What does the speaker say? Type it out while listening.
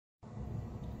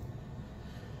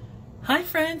Hi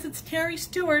friends, it's Terry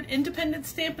Stewart, independent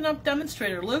Stampin' Up!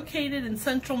 Demonstrator located in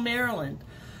Central Maryland.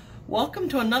 Welcome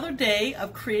to another day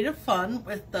of creative fun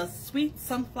with the Sweet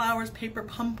Sunflowers Paper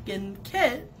Pumpkin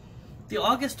Kit, the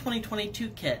August 2022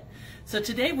 kit. So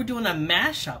today we're doing a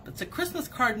mashup. It's a Christmas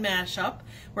card mashup.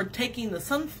 We're taking the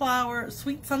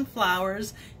sweet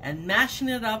sunflowers and mashing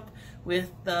it up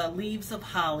with the leaves of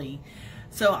holly.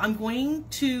 So I'm going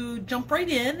to jump right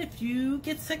in. If you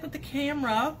get sick with the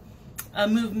camera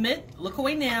movement, look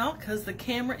away now because the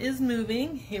camera is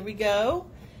moving. Here we go.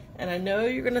 And I know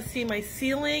you're going to see my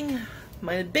ceiling,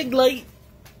 my big light,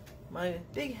 my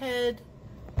big head,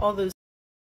 all those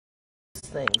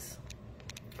things,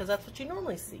 because that's what you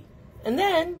normally see. And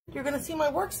then you're going to see my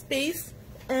workspace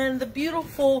and the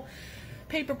beautiful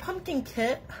paper pumpkin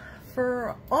kit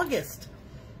for August.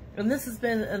 And this has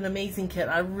been an amazing kit.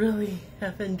 I really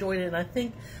have enjoyed it. And I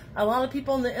think a lot of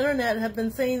people on the internet have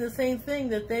been saying the same thing,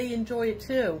 that they enjoy it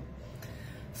too.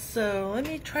 So let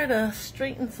me try to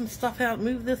straighten some stuff out,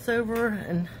 move this over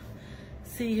and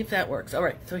see if that works. All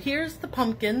right, so here's the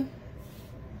pumpkin.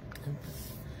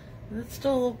 It's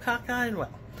still a little cockeyed. Well,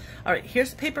 all right,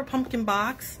 here's the paper pumpkin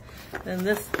box. And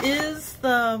this is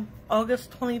the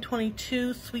August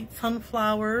 2022 Sweet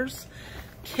Sunflowers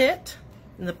kit.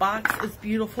 And the box is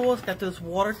beautiful. It's got those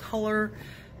watercolor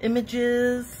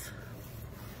images,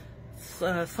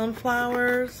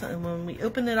 sunflowers. And when we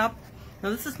open it up, now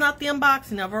this is not the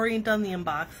unboxing. I've already done the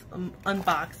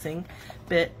unboxing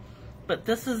bit. But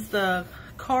this is the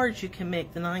cards you can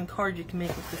make, the 9 cards you can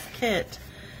make with this kit.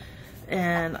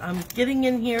 And I'm getting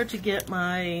in here to get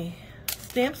my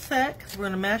stamp set because we're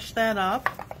going to mash that up.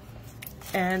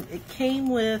 And it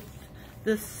came with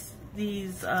these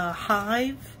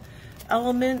hive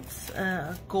elements,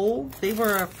 gold. They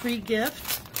were a free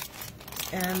gift,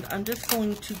 and I'm just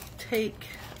going to take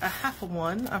a half of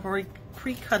one. I've already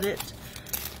pre-cut it,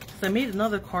 so I made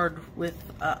another card with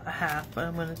a half, but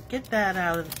I'm going to get that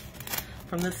out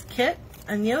from this kit.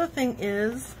 And the other thing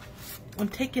is I'm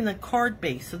taking a card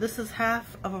base, so this is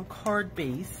half of a card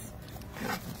base.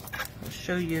 I'll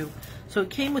show you. So it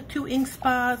came with 2 ink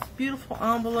spots, beautiful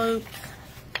envelopes,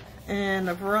 and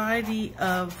a variety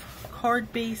of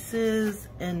card bases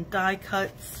and die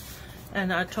cuts,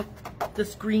 and I took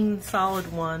this green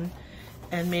solid one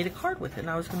and made a card with it. And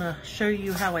I was going to show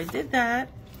you how I did that,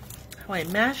 how I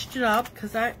mashed it up,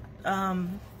 because that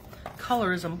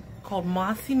color is called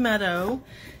Mossy Meadow,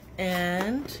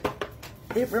 and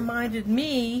it reminded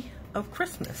me of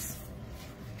Christmas.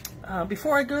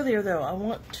 Before I go there though, I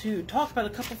want to talk about a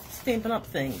couple of Stampin' Up!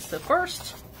 Things. So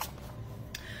first,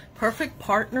 perfect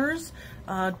partners.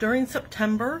 During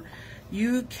September,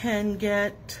 you can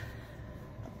get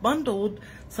bundled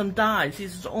some dies.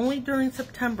 These are only during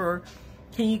September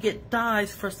can you get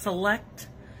dies for select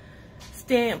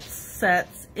stamp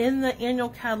sets in the annual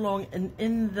catalog and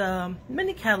in the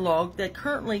mini catalog that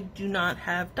currently do not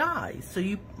have dies. So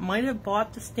you might have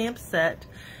bought the stamp set,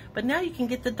 but now you can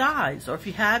get the dies. Or if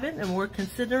you haven't and we're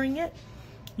considering it,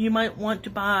 you might want to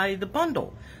buy the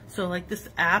bundle. So like this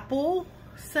apple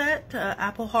set,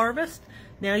 Apple Harvest,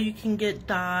 now you can get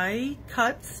die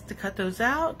cuts to cut those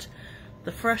out.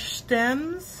 The fresh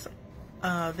stems,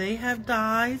 they have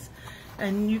dies,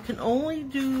 and you can only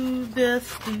do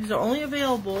this, these are only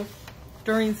available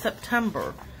during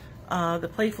September.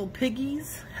 The Playful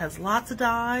Piggies has lots of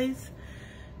dies.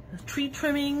 The tree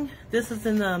trimming, this is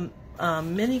in the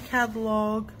mini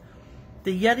catalog.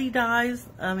 The Yeti dies,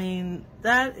 I mean,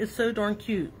 that is so darn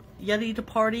cute. Yeti to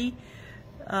party.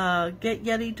 Get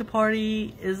Yeti to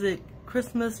party. Is it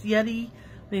Christmas Yeti? I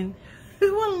mean,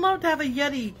 who wouldn't love to have a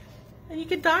Yeti? And you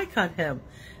could die cut him.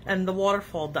 And the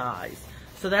waterfall dies.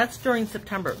 So that's during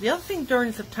September. The other thing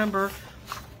during September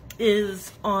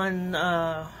is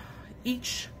on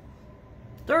each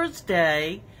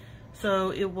Thursday.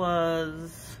 So it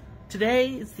was,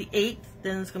 today is the 8th,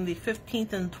 then it's going to be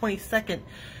 15th and 22nd.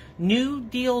 New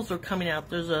deals are coming out.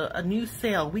 There's a new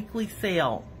sale, weekly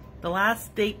sale. The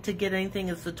last date to get anything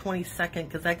is the 22nd,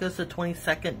 because that goes to the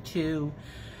 22nd to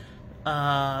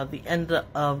the end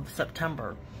of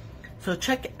September. So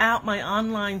check out my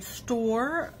online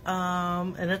store,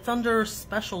 and it's under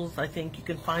specials, I think. You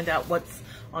can find out what's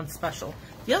on special.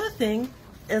 The other thing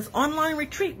is online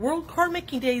retreat. World Card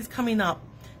Making Day is coming up,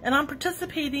 and I'm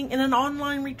participating in an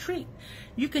online retreat.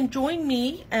 You can join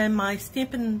me and my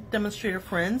Stampin' Demonstrator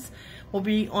friends. We'll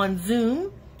be on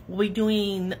Zoom. We'll be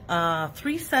doing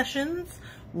 3 sessions,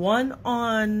 one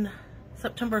on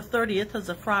September 30th as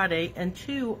a Friday, and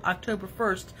 2 October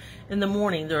 1st in the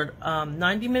morning. They're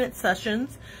 90-minute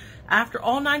sessions. After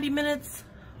all 90 minutes,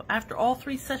 after all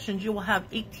 3 sessions, you will have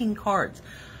 18 cards.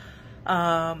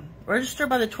 Register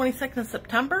by the 22nd of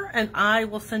September, and I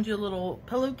will send you a little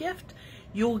pillow gift.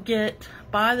 You'll get,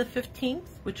 by the 15th,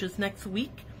 which is next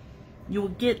week, you'll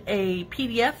get a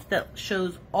PDF that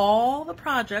shows all the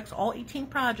projects, all 18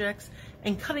 projects,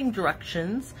 and cutting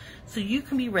directions, so you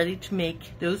can be ready to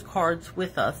make those cards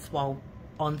with us while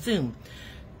on Zoom.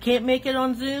 Can't make it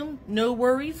on Zoom? No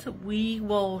worries. We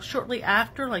will shortly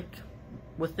after, like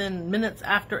within minutes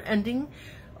after ending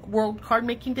World Card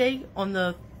Making Day on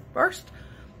the 1st,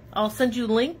 I'll send you a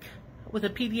link with a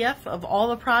PDF of all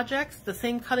the projects, the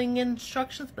same cutting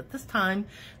instructions, but this time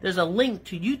there's a link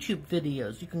to YouTube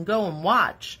videos. You can go and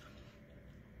watch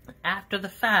after the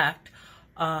fact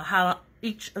how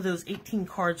each of those 18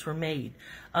 cards were made.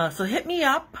 So hit me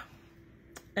up,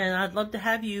 and I'd love to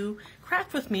have you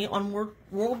craft with me on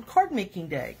World Card Making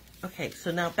Day. Okay,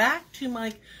 so now back to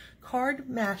my card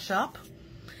mashup.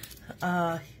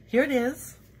 Here it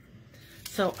is.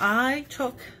 So I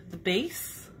took the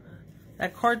base,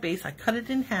 that card base, I cut it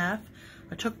in half.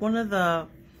 I took one of the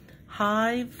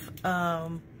Hive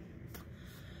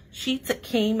sheets that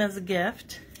came as a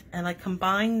gift, and I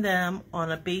combined them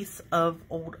on a base of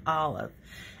old olive.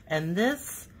 And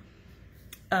this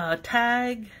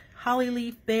tag, holly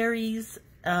leaf, berries,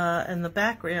 and the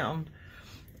background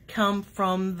come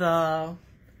from the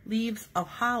Leaves of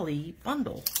Holly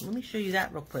bundle. Let me show you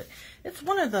that real quick. It's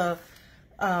one of the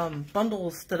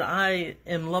bundles that I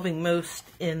am loving most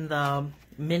in the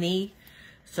mini.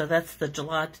 So that's the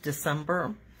July to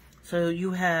December. So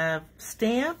you have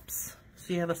stamps.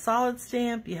 So you have a solid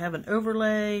stamp, you have an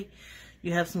overlay,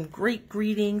 you have some great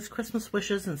greetings, Christmas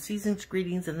wishes and season's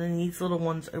greetings, and then these little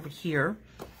ones over here.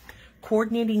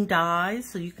 Coordinating dies,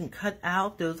 so you can cut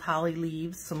out those holly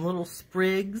leaves, some little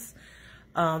sprigs.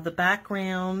 The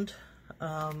background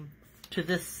to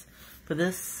this, for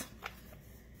this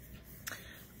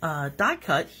die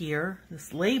cut here,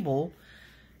 this label,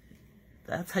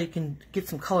 that's how you can get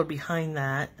some color behind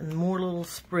that, and more little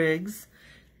sprigs,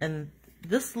 and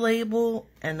this label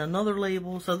and another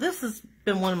label. So this has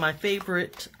been one of my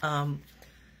favorite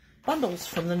bundles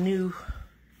from the new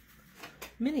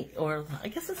mini, or I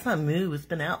guess it's not new, it's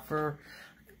been out for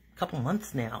a couple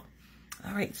months now.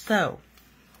 All right, so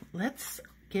let's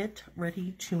get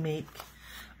ready to make,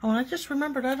 oh, and I just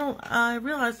remembered I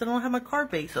realized I don't have my card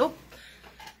base. Oh,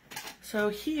 so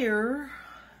here,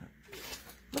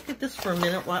 look at this for a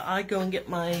minute while I go and get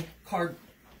my card.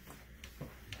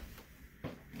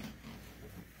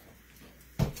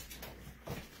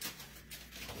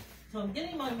 So I'm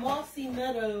getting my Mossy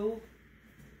Meadow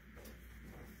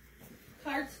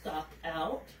cardstock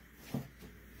out. I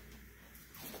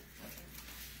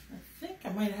think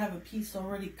I might have a piece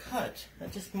already cut. I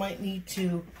just might need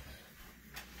to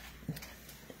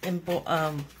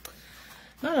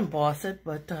not emboss it,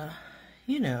 but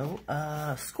you know,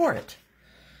 score it.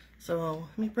 So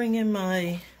let me bring in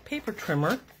my paper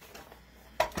trimmer.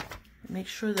 Make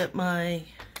sure that my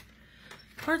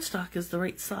cardstock is the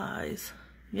right size.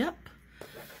 Yep,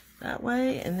 that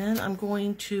way, and then I'm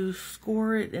going to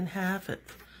score it in half at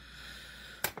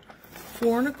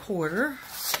 4 1/4.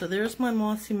 So there's my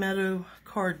Mossy Meadow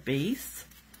card base,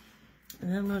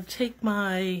 and then I'm going to take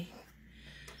my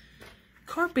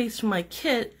card base from my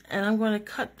kit, and I'm going to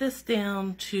cut this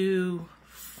down to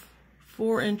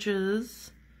 4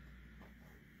 inches.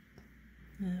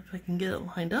 And if I can get it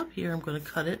lined up here, I'm going to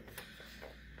cut it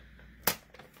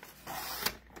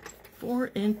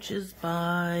 4 inches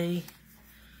by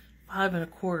 5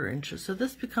 1/4 inches. So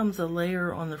this becomes a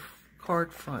layer on the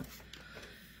card front.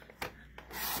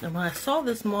 And when I saw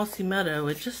this Mossy Meadow,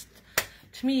 it just,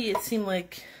 to me, it seemed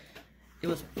like it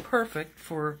was perfect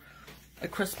for a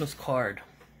Christmas card.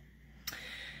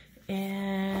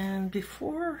 And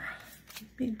before,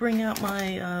 let me bring out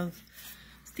my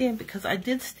stamp, because I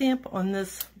did stamp on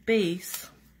this base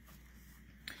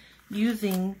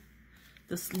using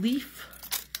this leaf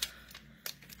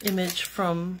image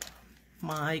from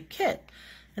my kit.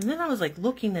 And then I was like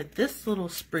looking at this little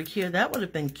sprig here, that would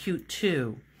have been cute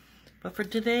too. But for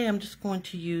today, I'm just going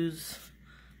to use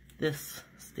this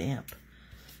stamp.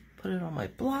 Put it on my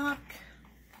block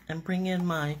and bring in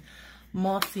my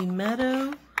Mossy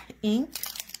Meadow ink.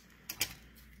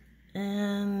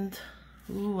 And,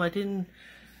 ooh, I didn't,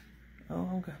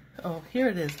 oh, here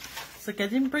it is. It's like I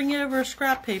didn't bring it over a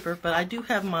scrap paper, but I do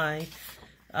have my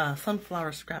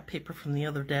sunflower scrap paper from the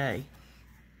other day,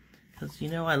 because you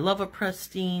know I love a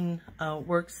pristine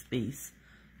workspace.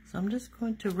 So I'm just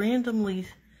going to randomly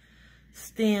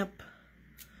stamp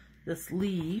this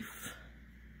leaf.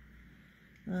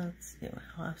 Let's see,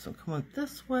 I'll have some come up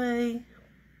this way.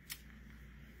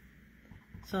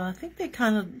 So I think they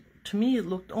kind of, to me, it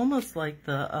looked almost like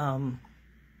the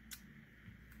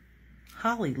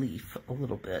holly leaf a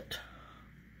little bit.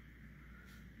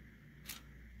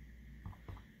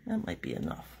 That might be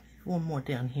enough. One more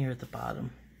down here at the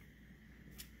bottom.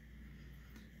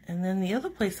 And then the other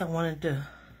place I wanted to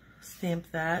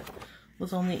stamp that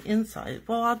was on the inside.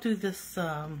 Well, I'll do this,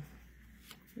 I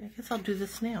guess I'll do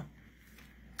this now.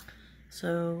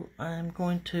 So I'm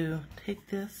going to take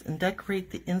this and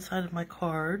decorate the inside of my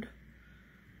card.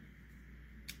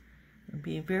 And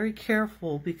be very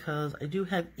careful because I do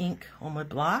have ink on my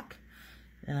block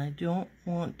and I don't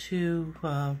want to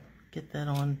get that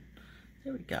on.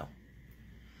 There we go.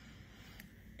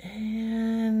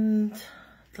 And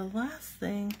the last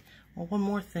thing, well, one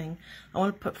more thing, I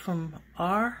want to put from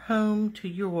our home to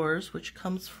yours, which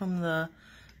comes from the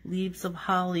Leaves of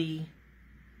Holly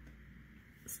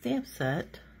stamp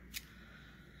set.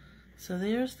 So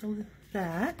there's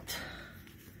that.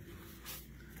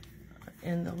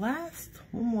 And the last,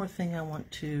 one more thing I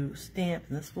want to stamp,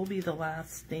 and this will be the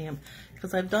last stamp,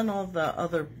 because I've done all the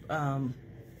other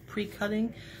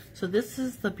pre-cutting. So this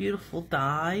is the beautiful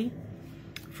die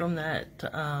from that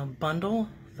bundle.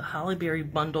 The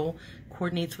Hollyberry bundle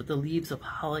coordinates with the Leaves of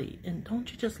Holly. And don't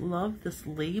you just love this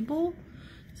label?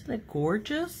 Isn't it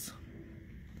gorgeous?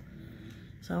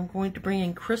 So I'm going to bring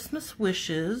in Christmas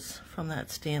Wishes from that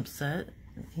stamp set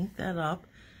and ink that up,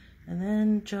 and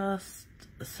then just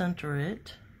center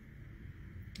it.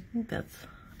 I think that's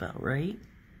about right.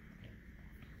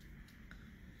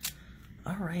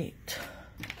 All right.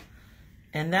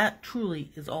 And that truly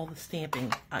is all the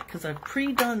stamping, because I've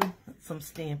pre-done some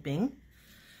stamping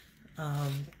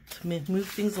to move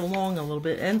things along a little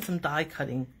bit, and some die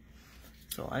cutting.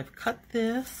 So I've cut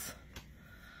this.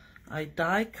 I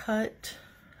die cut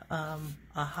a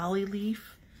holly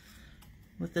leaf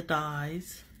with the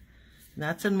dies. And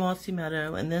that's in Mossy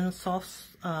Meadow, and then a soft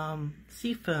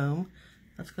sea foam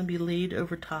that's going to be laid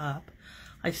over top.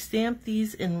 I stamped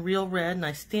these in real red, and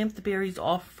I stamped the berries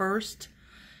off first,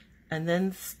 and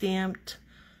then stamped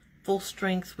full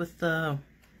strength with the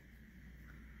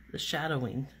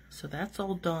shadowing. So that's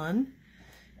all done.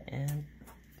 And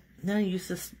then I use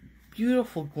this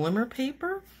beautiful glimmer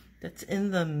paper that's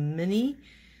in the mini.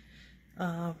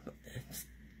 It's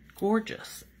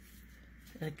gorgeous.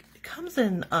 It comes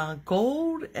in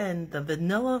gold and the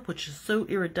vanilla, which is so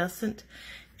iridescent,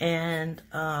 and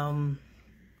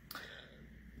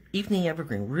evening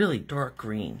evergreen, really dark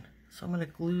green. So I'm going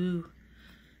to glue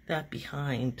that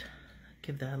behind,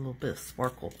 give that a little bit of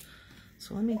sparkle.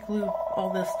 So let me glue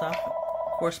all this stuff.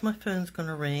 Of course, my phone's going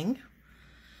to ring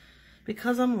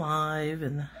because I'm live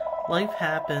and life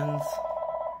happens.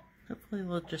 Hopefully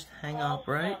they'll just hang up,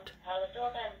 right?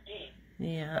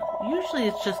 Yeah, usually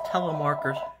it's just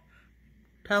telemarketers.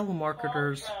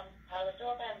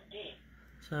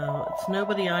 So it's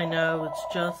nobody I know, it's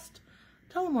just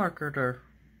telemarketer.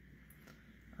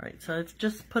 Alright, so I've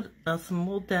just put some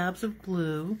little dabs of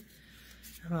glue,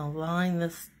 and I'll line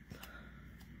this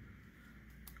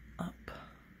up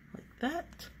like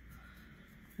that.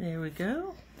 There we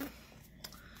go.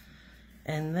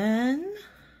 And then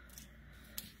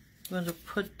I'm going to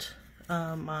put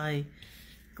my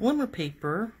glimmer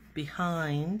paper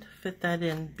behind, fit that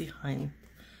in behind.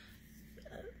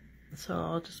 So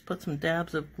I'll just put some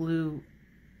dabs of glue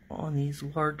on these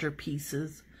larger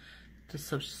pieces to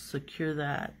secure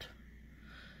that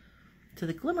to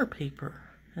the glimmer paper.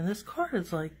 And this card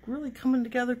is like really coming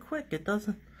together quick. It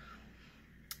doesn't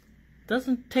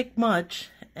take much,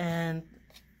 and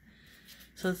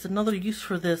so it's another use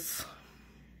for this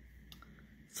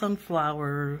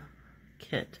sunflower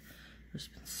kit. There's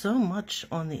been so much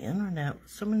on the internet,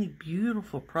 so many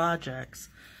beautiful projects,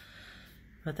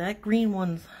 but that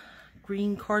green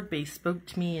card base spoke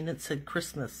to me, and it said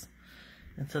Christmas,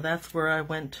 and so that's where I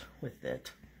went with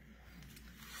it.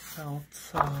 So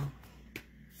it's,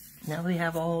 now we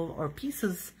have all our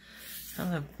pieces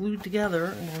kind of glued together.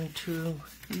 I'm going to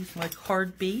use my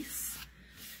card base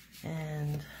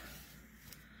and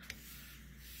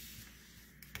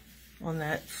on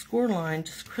that score line,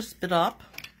 just crisp it up.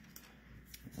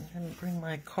 I'm going to bring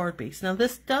my card base. Now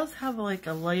this does have like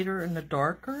a lighter and a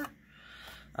darker,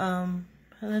 and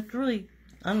it really,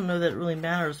 I don't know that it really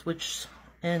matters which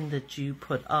end that you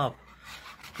put up.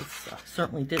 I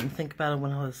certainly didn't think about it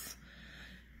when I was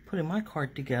putting my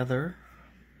card together.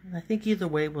 And I think either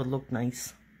way would look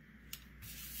nice.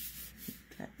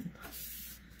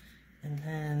 And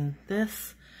then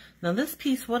this, now this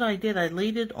piece, what I did, I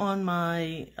laid it on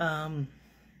my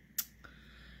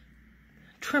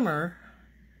trimmer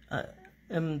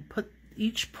and put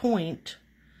each point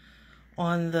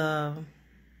on the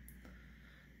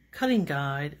cutting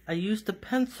guide. I used a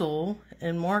pencil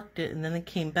and marked it, and then it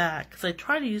came back, because I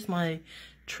try to use my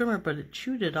trimmer, but it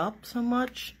chewed it up so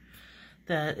much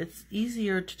that it's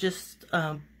easier to just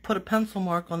put a pencil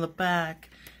mark on the back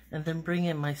and then bring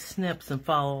in my snips and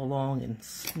follow along and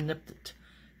snip it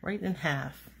right in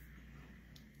half.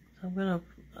 So I'm going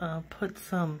to put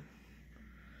some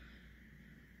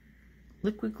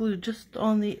liquid glue just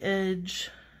on the edge,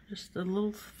 just a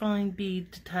little fine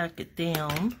bead to tack it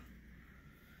down,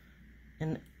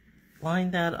 and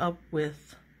line that up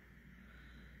with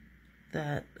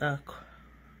that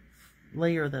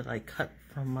layer that I cut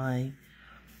from my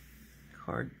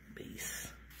card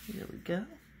base. There we go.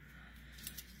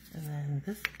 And then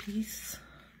this piece,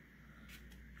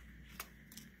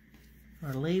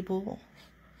 our label,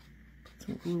 put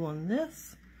some glue on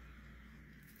this.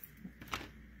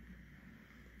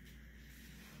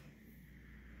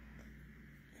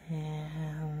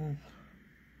 And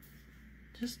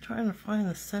just trying to find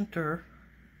the center.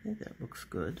 I think that looks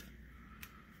good.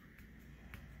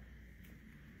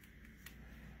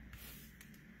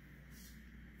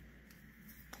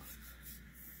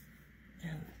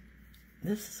 And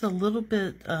this is a little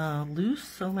bit loose,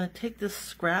 so I'm going to take this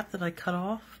scrap that I cut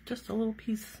off, just a little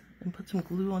piece, and put some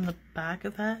glue on the back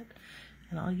of that.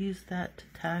 And I'll use that to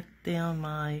tack down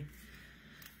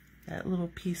that little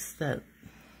piece that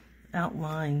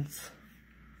outlines.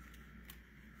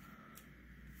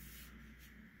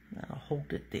 That'll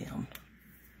hold it down.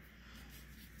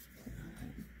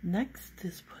 Next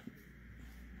is put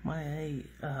my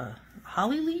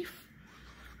holly leaf.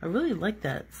 I really like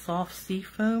that soft sea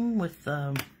foam with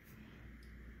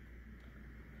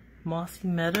mossy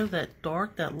meadow,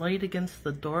 that light against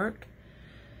the dark.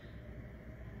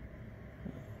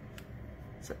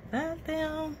 Set that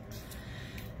down.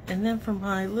 And then for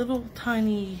my little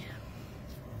tiny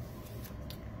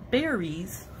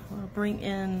berries, I'll bring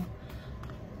in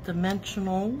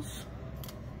dimensionals.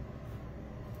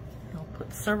 I'll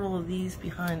put several of these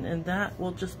behind, and that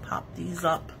will just pop these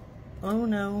up. Oh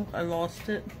no, I lost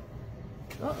it.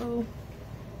 Uh-oh.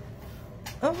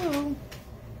 Uh-oh.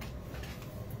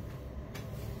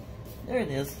 There it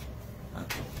is.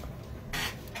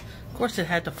 Of course it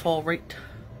had to fall right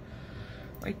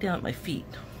down at my feet.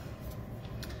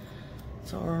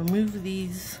 So I'll remove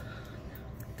these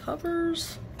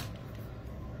covers.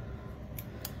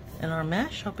 And our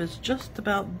mashup is just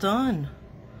about done.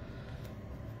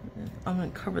 I'm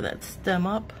going to cover that stem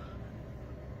up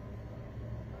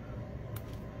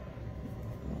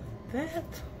like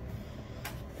that.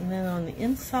 And then on the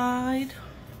inside,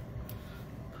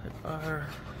 put our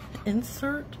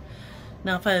insert.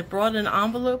 Now if I had brought an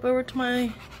envelope over to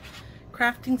my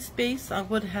crafting space, I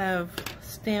would have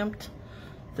stamped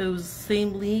those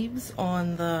same leaves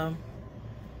on the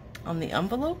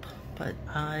envelope, but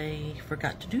I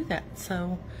forgot to do that.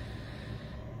 So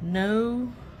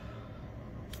no,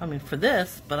 I mean for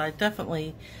this, but I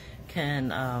definitely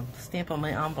can stamp on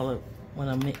my envelope when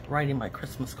I'm writing my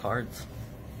Christmas cards.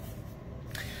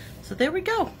 So there we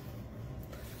go.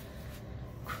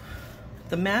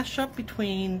 The mashup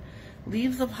between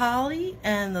leaves of holly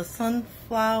and the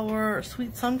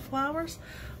sweet sunflowers,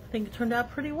 I think it turned out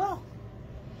pretty well.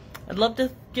 I'd love to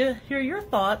hear your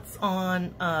thoughts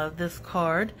on this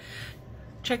card.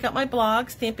 Check out my blog,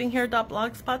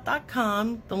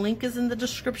 stampinghair.blogspot.com. The link is in the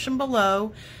description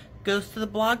below. Goes to the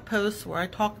blog post where I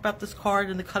talk about this card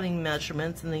and the cutting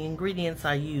measurements and the ingredients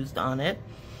I used on it.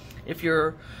 If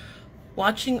you're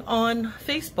watching on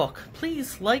Facebook,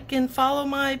 please like and follow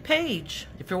my page.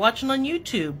 If you're watching on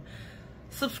YouTube,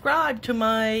 subscribe to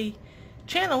my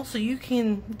channel so you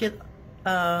can get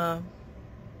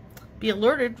be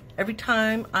alerted every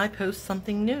time I post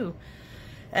something new.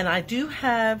 And I do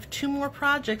have 2 more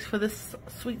projects for this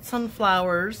Sweet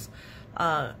Sunflowers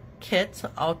kit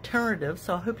alternative,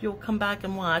 so I hope you'll come back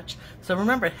and watch. So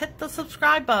remember, hit the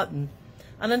subscribe button.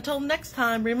 And until next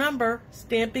time, remember,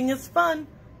 stamping is fun.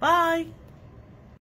 Bye.